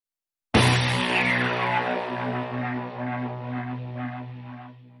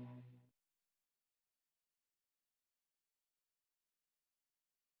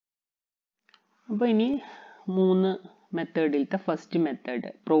അപ്പോൾ ഇനി മൂന്ന് മെത്തേഡിലത്തെ first method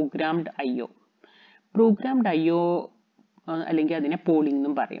programmed IO. Programmed IO അല്ലെങ്കിൽ അതിനെ പോളിംഗ്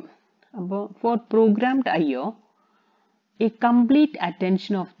എന്നും പറയും. അപ്പോൾ four programmed IO a complete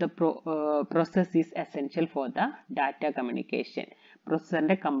attention of the process is essential for the data communication.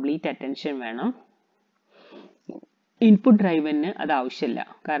 Processor complete attention വേണം. ഇൻപുട്ട് ഡ്രൈവിന് അത് ആവശ്യമില്ല,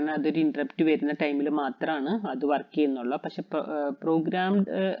 കാരണം അതൊരു ഇൻറ്ററപ്റ്റ് വരുന്ന ടൈമിൽ മാത്രമാണ് അത് വർക്ക് ചെയ്യുന്നുള്ളൂ. പക്ഷെ പ്രോഗ്രാംഡ്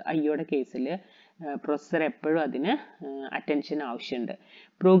IOയുടെ കേസിൽ പ്രോസസ്സർ എപ്പോഴും അതിന് അറ്റൻഷൻ ആവശ്യമുണ്ട്.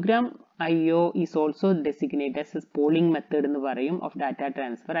 Programme IO is also designated as polling method എന്ന് പറയും ഓഫ് ഡാറ്റ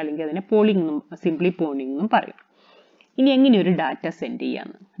ട്രാൻസ്ഫർ, അല്ലെങ്കിൽ അതിനെ പോളിംഗ് എന്നും സിംപ്ലി പോളിംഗ് എന്നും പറയും. ഇനി എങ്ങനെ ഒരു ഡാറ്റ സെൻഡ്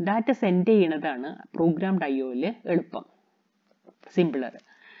ചെയ്യാന്ന്? ഡാറ്റ സെൻഡ് ചെയ്യുന്നതാണ് പ്രോഗ്രാംഡ് IOയിൽ എളുപ്പം, സിമ്പിളർ.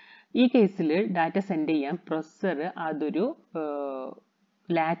 ഈ കേസിൽ ഡാറ്റ സെൻഡ് ചെയ്യാൻ പ്രൊസസ്സർ അതൊരു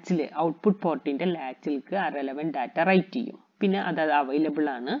ലാച്ചിൽ, ഔട്ട്പുട്ട് പോർട്ടിൻ്റെ ലാച്ചിലേക്ക് ആ റെലവൻറ്റ് ഡാറ്റ റൈറ്റ് ചെയ്യും. പിന്നെ അത് അവൈലബിൾ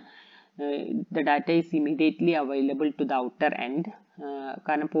ആണ്. The data is immediately available to the outer end.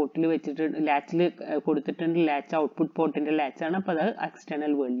 കാരണം പോർട്ടിൽ വെച്ചിട്ട് ലാച്ചിൽ കൊടുത്തിട്ടുണ്ട്, ലാച്ച് ഔട്ട്പുട്ട് പോർട്ടിൻ്റെ ലാച്ചാണ്. അപ്പോൾ അത്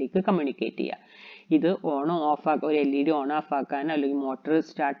എക്സ്റ്റേണൽ വേൾഡിലേക്ക് കമ്മ്യൂണിക്കേറ്റ് ചെയ്യുക. ഇത് ഓണോ ഓഫ് ആക്കുക, ഒരു LED ഓൺ ഓഫ് ആക്കാനോ അല്ലെങ്കിൽ മോട്ടർ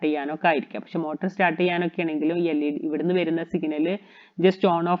സ്റ്റാർട്ട് ചെയ്യാനോ ഒക്കെ ആയിരിക്കാം. പക്ഷെ മോട്ടർ സ്റ്റാർട്ട് ചെയ്യാനൊക്കെ ആണെങ്കിലും ഈ LED ഇവിടുന്ന് വരുന്ന signal just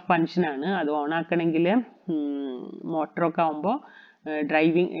on of function ആണ്. അത് ഓൺ ആക്കണമെങ്കിൽ മോട്ടറൊക്കെ ആകുമ്പോൾ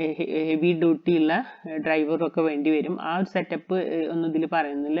ഡ്രൈവിംഗ് ഹെവി ഡ്യൂട്ടി ഉള്ള ഡ്രൈവറൊക്കെ വേണ്ടി വരും. ആ ഒരു സെറ്റപ്പ് ഒന്നും ഇതിൽ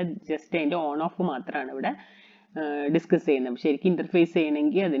പറയുന്നില്ല, ജസ്റ്റ് അതിൻ്റെ ഓൺ ഓഫ് മാത്രമാണ് ഇവിടെ ഡിസ്കസ് ചെയ്യുന്നത്. ശരിക്കും ഇന്റർഫേസ്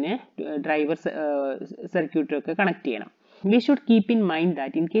ചെയ്യണമെങ്കിൽ അതിന് ഡ്രൈവർ സർക്യൂട്ടറൊക്കെ കണക്ട് ചെയ്യണം. We should keep in mind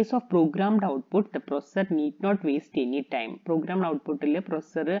that in case of programmed output, the processor need not waste any time. Programmed output il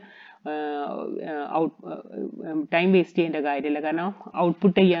processor time waste ചെയ്യേണ്ട കാര്യമില്ല, കാരണം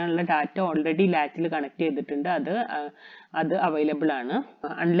ഔട്ട്പുട്ട് ചെയ്യാനുള്ള ഡാറ്റ ഓൾറെഡി ലാച്ചിൽ കണക്ട് ചെയ്തിട്ടുണ്ട്, അത് available ആണ്.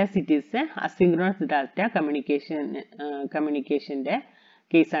 Unless it is asynchronous data കമ്മ്യൂണിക്കേഷൻ്റെ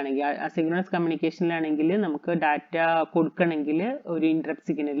case ആണെങ്കിൽ. Asynchronous കമ്മ്യൂണിക്കേഷനിലാണെങ്കിൽ നമുക്ക് data കൊടുക്കണമെങ്കിൽ ഒരു ഇൻറ്ററപ്റ്റ്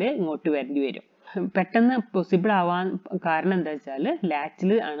സിഗ്നൽ ഇങ്ങോട്ട് വരേണ്ടി വരും. പെട്ടെന്ന് പോസിബിൾ ആവാൻ കാരണം എന്താ വെച്ചാൽ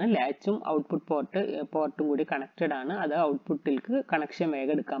ലാച്ചിൽ ആണ്, ലാച്ചും ഔട്ട്പുട്ട് പോർട്ടും കൂടി കണക്റ്റഡ് ആണ്. അത് ഔട്ട്പുട്ടിലേക്ക് കണക്ഷൻ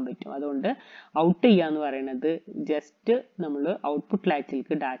വേഗം എടുക്കാൻ പറ്റും. അതുകൊണ്ട് ഔട്ട് ചെയ്യുക എന്ന് പറയുന്നത് ജസ്റ്റ് നമ്മൾ ഔട്ട്പുട്ട്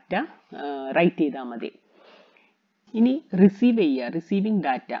ലാച്ചിലേക്ക് ഡാറ്റ റൈറ്റ് ചെയ്താൽ മതി. ഇനി റിസീവ് ചെയ്യുക, റിസീവിങ്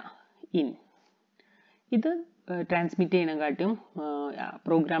ഡാറ്റ ഇൻ. ഇത് ട്രാൻസ്മിറ്റ് ചെയ്യണക്കാട്ടും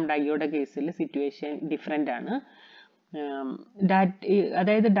പ്രോഗ്രാംഡ് IOയുടെ കേസിൽ സിറ്റുവേഷൻ ഡിഫറെൻ്റ് ആണ്.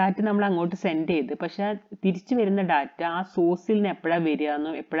 അതായത് ഡാറ്റ നമ്മൾ അങ്ങോട്ട് സെൻഡ് ചെയ്ത്, പക്ഷെ തിരിച്ചു വരുന്ന ഡാറ്റ ആ സോഴ്സിൽ നിന്ന് എപ്പോഴാണ്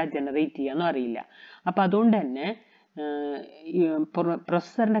വരികയെന്നോ എപ്പോഴാണ് ജനറേറ്റ് ചെയ്യാന്നോ അറിയില്ല. അപ്പം അതുകൊണ്ട് തന്നെ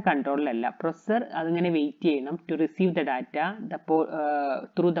പ്രൊസസ്സറിന്റെ കൺട്രോളിലല്ല. പ്രൊസസ്സർ അതിങ്ങനെ വെയിറ്റ് ചെയ്യണം to receive the data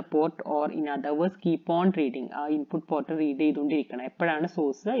through the port or in other words keep on reading. ആ ഇൻപുട്ട് പോർട്ട് റീഡ് ചെയ്തുകൊണ്ടിരിക്കണം. എപ്പോഴാണ്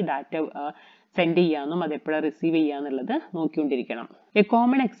സോഴ്സ് ഈ ഡാറ്റ സെൻഡ് ചെയ്യാമെന്നും അത് എപ്പോഴാണ് റിസീവ് ചെയ്യാന്നുള്ളത് നോക്കിക്കൊണ്ടിരിക്കണം. എ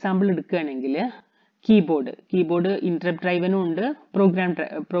കോമൺ എക്സാമ്പിൾ എടുക്കുകയാണെങ്കിൽ കീബോർഡ് ഇൻറ്ററപ്റ്റ് ഡ്രൈവനും ഉണ്ട്,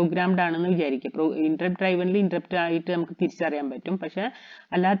 പ്രോഗ്രാംഡ് ആണെന്ന് വിചാരിക്കുക. ഇൻറ്ററപ്റ്റ് ഡ്രൈവനിൽ ഇൻറ്ററപ്റ്റ് ആയിട്ട് നമുക്ക് തിരിച്ചറിയാൻ പറ്റും. പക്ഷെ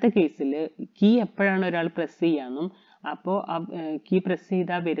അല്ലാത്ത കേസിൽ കീ എപ്പോഴാണ് ഒരാൾ പ്രസ് ചെയ്യാമെന്നും അപ്പോൾ ആ കീ പ്രസ്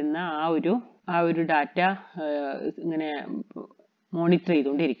ചെയ്താൽ വരുന്ന ആ ഒരു ഡാറ്റ ഇങ്ങനെ മോണിറ്റർ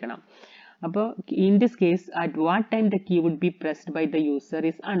ചെയ്തുകൊണ്ടിരിക്കണം. അപ്പോൾ in this case at what time the key would be pressed by the user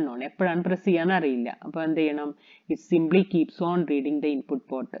is unknown. എപ്പോഴാണ് പ്രസ് ചെയ്യാന്ന് അറിയില്ല. അപ്പോൾ എന്ത് ചെയ്യണം? It simply keeps on reading the input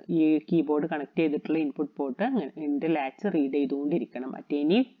port. ഈ കീബോർഡ് കണക്ട് ചെയ്തിട്ടുള്ള ഇൻപുട്ട് പോർട്ട് ഇതിൻ്റെ ലാച്ച് റീഡ് ചെയ്തുകൊണ്ടിരിക്കണം. At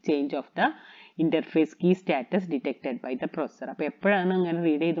any change of the interface key status detected by the processor. അപ്പോൾ എപ്പോഴാണ് അങ്ങനെ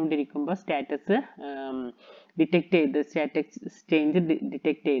റീഡ് ചെയ്തുകൊണ്ടിരിക്കുമ്പോൾ സ്റ്റാറ്റസ് ഡിറ്റക്ട് ചെയ്ത്, സ്റ്റാറ്റസ് ചേഞ്ച്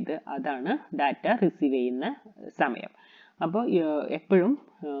ഡിറ്റക്ട് ചെയ്ത്, അതാണ് ഡാറ്റ റിസീവ് ചെയ്യുന്ന സമയം. അപ്പോൾ എപ്പോഴും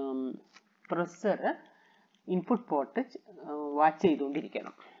പ്രൊസസ്സർ ഇൻപുട്ട് പോർട്ട് വാച്ച്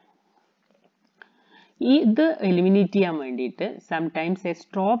ചെയ്തുകൊണ്ടിരിക്കണം. ഇത് എലിമിനേറ്റ് ചെയ്യാൻ വേണ്ടിയിട്ട് sometimes A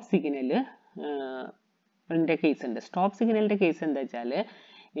stop signal case ഉണ്ട്. സ്റ്റോപ്പ് സിഗ്നലിൻ്റെ കേസ് എന്താ വെച്ചാൽ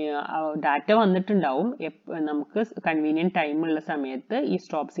ഡാറ്റ വന്നിട്ടുണ്ടാവും, നമുക്ക് കൺവീനിയൻറ്റ് ടൈമുള്ള സമയത്ത് ഈ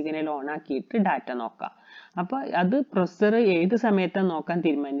സ്റ്റോപ്പ് സിഗ്നൽ ഓൺ ആക്കിയിട്ട് ഡാറ്റ നോക്കാം. അപ്പോൾ അത് പ്രൊസസ്സർ ഏത് സമയത്താണ് നോക്കാൻ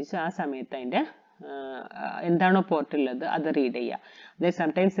തീരുമാനിച്ച് ആ സമയത്ത് അതിൻ്റെ എന്താണോ പോർട്ട് ഉള്ളത് അത് റീഡ് ചെയ്യുക. അതായത്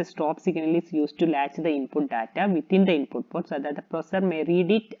sometimes A stop signal is use to latch the input ദാറ്റ within the input port so that the processor may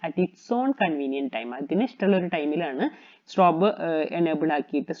read it at its on convenient time. അതിന് ഇഷ്ടമുള്ള ഒരു ടൈമിലാണ് സ്റ്റോപ്പ് എനേബിൾ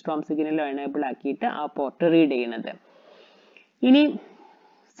ആക്കിയിട്ട്, സ്റ്റോപ്പ് സിഗ്നൽ എനേബിൾ ആക്കിയിട്ട് ആ port read ചെയ്യുന്നത്. ഇനി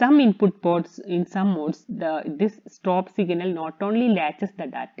some input ports in some modes this stop signal not only latches the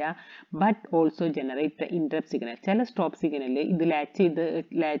data but also generates the interrupt signal. ചില സ്റ്റോപ്പ് സിഗ്നൽ ഇത്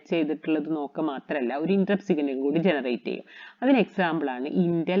ലാച്ച് ചെയ്തിട്ടുള്ളത് നോക്കുക മാത്രമല്ല ഒരു ഇന്ററപ്റ്റ് സിഗ്നൽ കൂടി ജനറേറ്റ് ചെയ്യും. അതിന് എക്സാമ്പിൾ ആണ്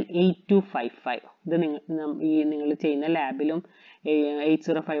ഇന്റൽ 8255. ഇത് നിങ്ങൾ ചെയ്യുന്ന ലാബിലും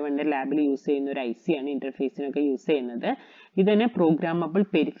 8051 ലാബിൽ യൂസ് ചെയ്യുന്ന ഒരു IC ആണ്, ഇന്റർഫേസിനൊക്കെ യൂസ് ചെയ്യുന്നത്. ഇതന്നെ programmable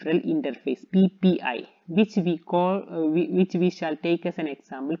peripheral interface PPI, which we shall take as an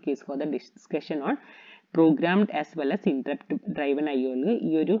example case for the discussion on programmed as well as interrupt driven IO.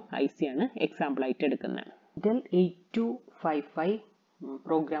 ഈ ഒരു IC ആണ് എക്സാമ്പിൾ ആയിട്ട് എടുക്കുന്നത്. Intel 8255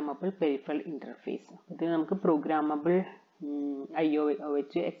 programmable peripheral interface. ഇത് നമുക്ക് പ്രോഗ്രാമബിൾ IO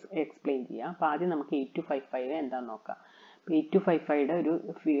വെച്ച് explain ചെയ്യാം. അപ്പോൾ ആദ്യം നമുക്ക് 8255 എന്താണെന്ന് നോക്കാം. 8255യുടെ ഒരു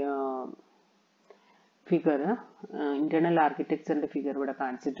ഫിഗർ, ഇന്റേണൽ ആർക്കിടെക്ചറിന്റെ ഫിഗർ ഇവിടെ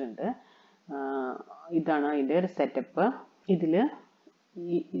കാണിച്ചിട്ടുണ്ട്. ഇതാണ് അതിന്റെ ഒരു സെറ്റപ്പ്. ഇതിൽ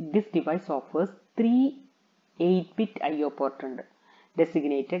this device offers 3 8-bit IO port ഉണ്ട്,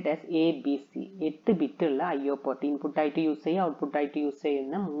 designated as ABC. 8 ബിറ്റ് ഉള്ള IO പോർട്ട്, ഇൻപുട്ട് ആയിട്ട് യൂസ് ചെയ്യുക, ഔട്ട്പുട്ട് ആയിട്ട് യൂസ്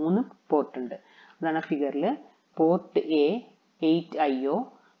ചെയ്യുന്ന 3 പോർട്ട് ഉണ്ട്. അതാണ് ഫിഗറിൽ. Port A 8 IO,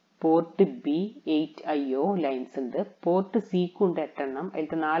 port B 8 IO lines ഉണ്ട്. പോർട്ട് C ക്കുണ്ട് 8 എണ്ണം.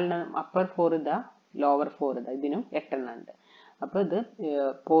 അതിലത്തെ 4 എണ്ണം അപ്പർ 4 ഇതാ, ലോവർ 4 ഇതാ, ഇതിനും 8 എണ്ണം ഉണ്ട്. അപ്പോൾ ഇത്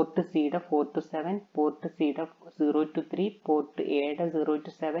പോർട്ട് സിയുടെ 4 to 7, പോർട്ട് സിയുടെ 0 to 3, പോർട്ട് എയുടെ 0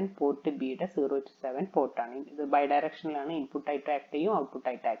 to 7, പോർട്ട് ബിയുടെ 0 to 7 പോർട്ടാണ്. ഇത് ബൈ ഡയറക്ഷനിലാണ്, ഇൻപുട്ട് ആയിട്ട് ആക്ട് ചെയ്യും, ഔട്ട്പുട്ട്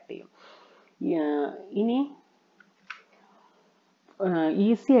ആയിട്ട് ആക്ട് ചെയ്യും. ഇനി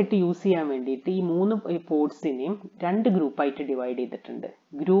ഈസി ആയിട്ട് യൂസ് ചെയ്യാൻ വേണ്ടിയിട്ട് ഈ 3 പോർട്സിനെയും 2 ഗ്രൂപ്പായിട്ട് ഡിവൈഡ് ചെയ്തിട്ടുണ്ട്.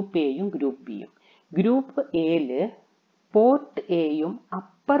 ഗ്രൂപ്പ് എയും ഗ്രൂപ്പ് ബിയും. ഗ്രൂപ്പ് എയിൽ പോർട്ട് എയും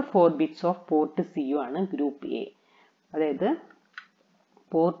അപ്പർ 4 ബിറ്റ്സ് ഓഫ് പോർട്ട് സിയും ആണ് ഗ്രൂപ്പ് എ. അതായത്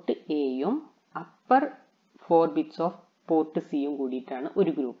പോർട്ട് എയും അപ്പർ 4 ബിറ്റ്സ് ഓഫ് പോർട്ട് സിയും കൂടിയിട്ടാണ്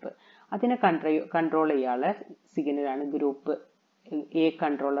ഒരു ഗ്രൂപ്പ്. അതിനെ കൺട്രോൾ ചെയ്യാനുള്ള സിഗ്നലാണ് ഗ്രൂപ്പ് എ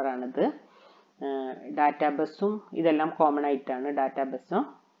കൺട്രോളറാണിത്. ഡാറ്റാ ബസ്സും ഇതെല്ലാം കോമൺ ആയിട്ടാണ്, ഡാറ്റാ ബസ്സും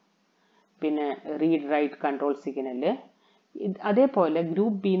പിന്നെ റീഡ് റൈറ്റ് കൺട്രോൾ സിഗ്നല്. അതേപോലെ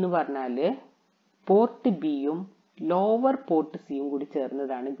ഗ്രൂപ്പ് ബി എന്ന് പറഞ്ഞാൽ പോർട്ട് ബിയും ലോവർ പോർട്ട് സിയും കൂടി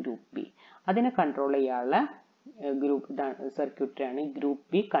ചേർന്നതാണ് ഗ്രൂപ്പ് ബി. അതിനെ കൺട്രോൾ ചെയ്യാനുള്ള ഗ്രൂപ്പ് സർക്യൂട്ടറിയാണ് ഗ്രൂപ്പ്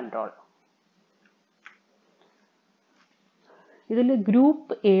ബി കൺട്രോൾ. ഇതിൽ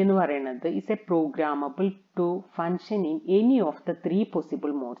ഗ്രൂപ്പ് എ എന്ന് പറയുന്നത് is A programmable to function in any of the 3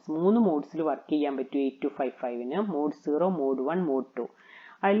 possible modes. 3 മോഡ്സിൽ work ചെയ്യാൻ പറ്റും 8255ന്. Mode 0, mode 1, mode 2.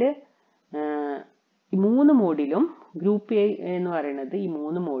 അതിൽ ഈ 3 മോഡിലും ഗ്രൂപ്പ് എ എന്ന് പറയുന്നത് ഈ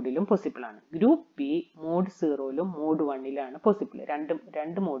 3 മോഡിലും പോസിബിൾ ആണ്. Group B mode 0ലും mode 1ലാണ് possible.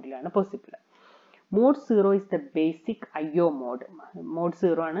 രണ്ട് മോഡിലാണ് possible. Mode 0 is the basic IO mode. Mode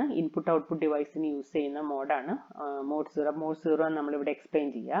 0 ആണ് ഇൻപുട്ട് ഔട്ട്പുട്ട് ഡിവൈസിന് യൂസ് ചെയ്യുന്ന മോഡാണ് മോഡ് 0. മോഡ് 0 നമ്മളിവിടെ എക്സ്പ്ലെയിൻ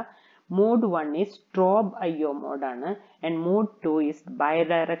ചെയ്യുക. Mode 1 is strobe IO മോഡാണ്. And mode 2 is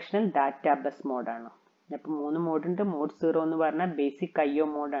bidirectional data bus മോഡാണ്. അപ്പോൾ 3 മോഡുണ്ട്. മോഡ് 0 എന്ന് പറഞ്ഞാൽ basic IO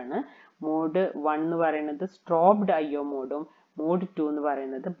മോഡാണ്. Mode 1 എന്ന് പറയുന്നത് സ്ട്രോബ്ഡ് IO മോഡും മോഡ് 2 എന്ന്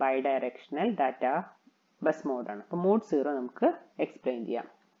പറയുന്നത് ബൈഡയറക്ഷണൽ ഡാറ്റാ ബസ് മോഡാണ്. അപ്പോൾ മോഡ് 0 നമുക്ക് എക്സ്പ്ലെയിൻ ചെയ്യാം.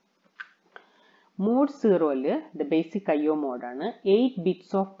 Mode 0ൽ the basic IO മോഡാണ്. 8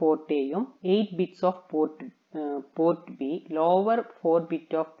 bits of port എയും 8 bits of port B, lower 4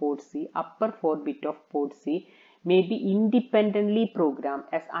 bit of port C, upper 4 bit of port C may be independently programmed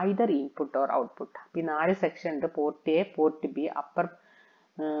as either input or output. ഈ 4 section ഉണ്ട്. Port A, port B,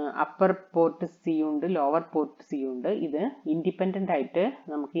 upper port C ഉണ്ട്, lower port C ഉണ്ട്. ഇത് independent ആയിട്ട്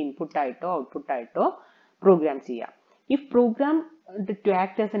നമുക്ക് input ആയിട്ടോ output ആയിട്ടോ programme ചെയ്യാം. If programmed to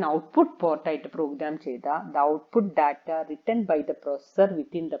act as an output port ആയിട്ട് പ്രോഗ്രാം ചെയ്താൽ the output data written by the processor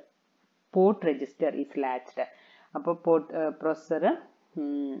within the port register is latched. അപ്പോൾ പ്രോസസ്സർ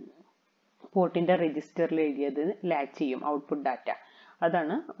പോർട്ടിന്റെ രജിസ്റ്ററിൽ എഴുതിയത് ലാച്ച് ചെയ്യും ഔട്ട്പുട്ട് ഡാറ്റ.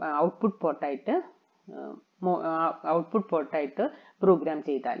 അതാണ് ഔട്ട്പുട്ട് പോർട്ടായിട്ട് പ്രോഗ്രാം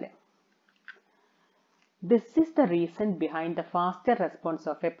ചെയ്താൽ. This is the reason behind the faster response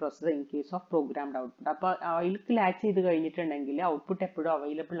of a processor in case of programmed output. അപ്പോൾ അതിലേക്ക് latch ചെയ്ത് കഴിഞ്ഞിട്ടുണ്ടെങ്കിൽ ഔട്ട്പുട്ട് എപ്പോഴും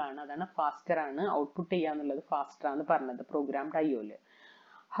അവൈലബിൾ ആണ്. അതാണ് ഫാസ്റ്റർ ആണ്, ഔട്ട്പുട്ട് ചെയ്യാന്നുള്ളത് ഫാസ്റ്റർ ആണ് പറഞ്ഞത് programmed IOയിൽ.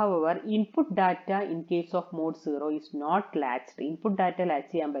 However, input data in case of mode 0 is not latched. Input data latch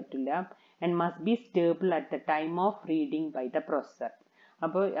ചെയ്യാൻ പറ്റില്ല and must be stable at the time of reading by the processor.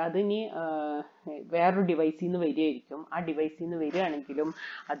 അപ്പോൾ അതിനി വേറൊരു ഡിവൈസിൽ നിന്ന് വരികയായിരിക്കും. ആ ഡിവൈസിൽ നിന്ന് വരികയാണെങ്കിലും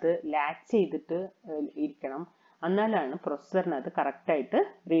അത് ലാച്ച് ചെയ്തിട്ട് ഇരിക്കണം. എന്നാലാണ് പ്രൊസസ്സറിന് അത് കറക്റ്റായിട്ട്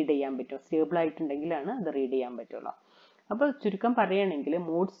റീഡ് ചെയ്യാൻ പറ്റും. സ്റ്റേബിൾ ആയിട്ടുണ്ടെങ്കിലാണ് അത് റീഡ് ചെയ്യാൻ പറ്റുള്ളൂ. അപ്പോൾ ചുരുക്കം പറയുകയാണെങ്കിൽ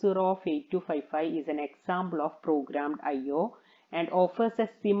mode 0 of 8255 is an example of programmed IO and offers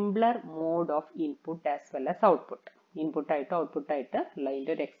a simpler mode of input as well as output. Input ആയിട്ടോ ഔട്ട്പുട്ട് ആയിട്ട് ഉള്ള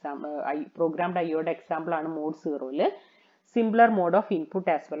ഇതിൻ്റെ ഒരു പ്രോഗ്രാംഡ് IOയുടെ എക്സാമ്പിൾ ആണ് mode 0ൽ. Simpler mode of input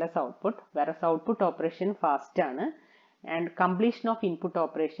as well as output, whereas output operation fast ആണ് and completion of input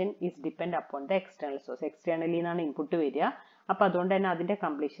operation is depend upon the external source. Externally നിന്നാണ് input വരിക. അപ്പോൾ അതുകൊണ്ട് തന്നെ അതിൻ്റെ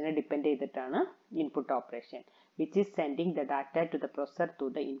കംപ്ലീഷനെ ഡിപ്പെൻഡ് ചെയ്തിട്ടാണ് input operation, which is sending the data to the processor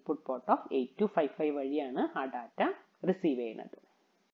through the input port of 8255 വഴിയാണ് ആ ഡാറ്റ റിസീവ് ചെയ്യുന്നത്.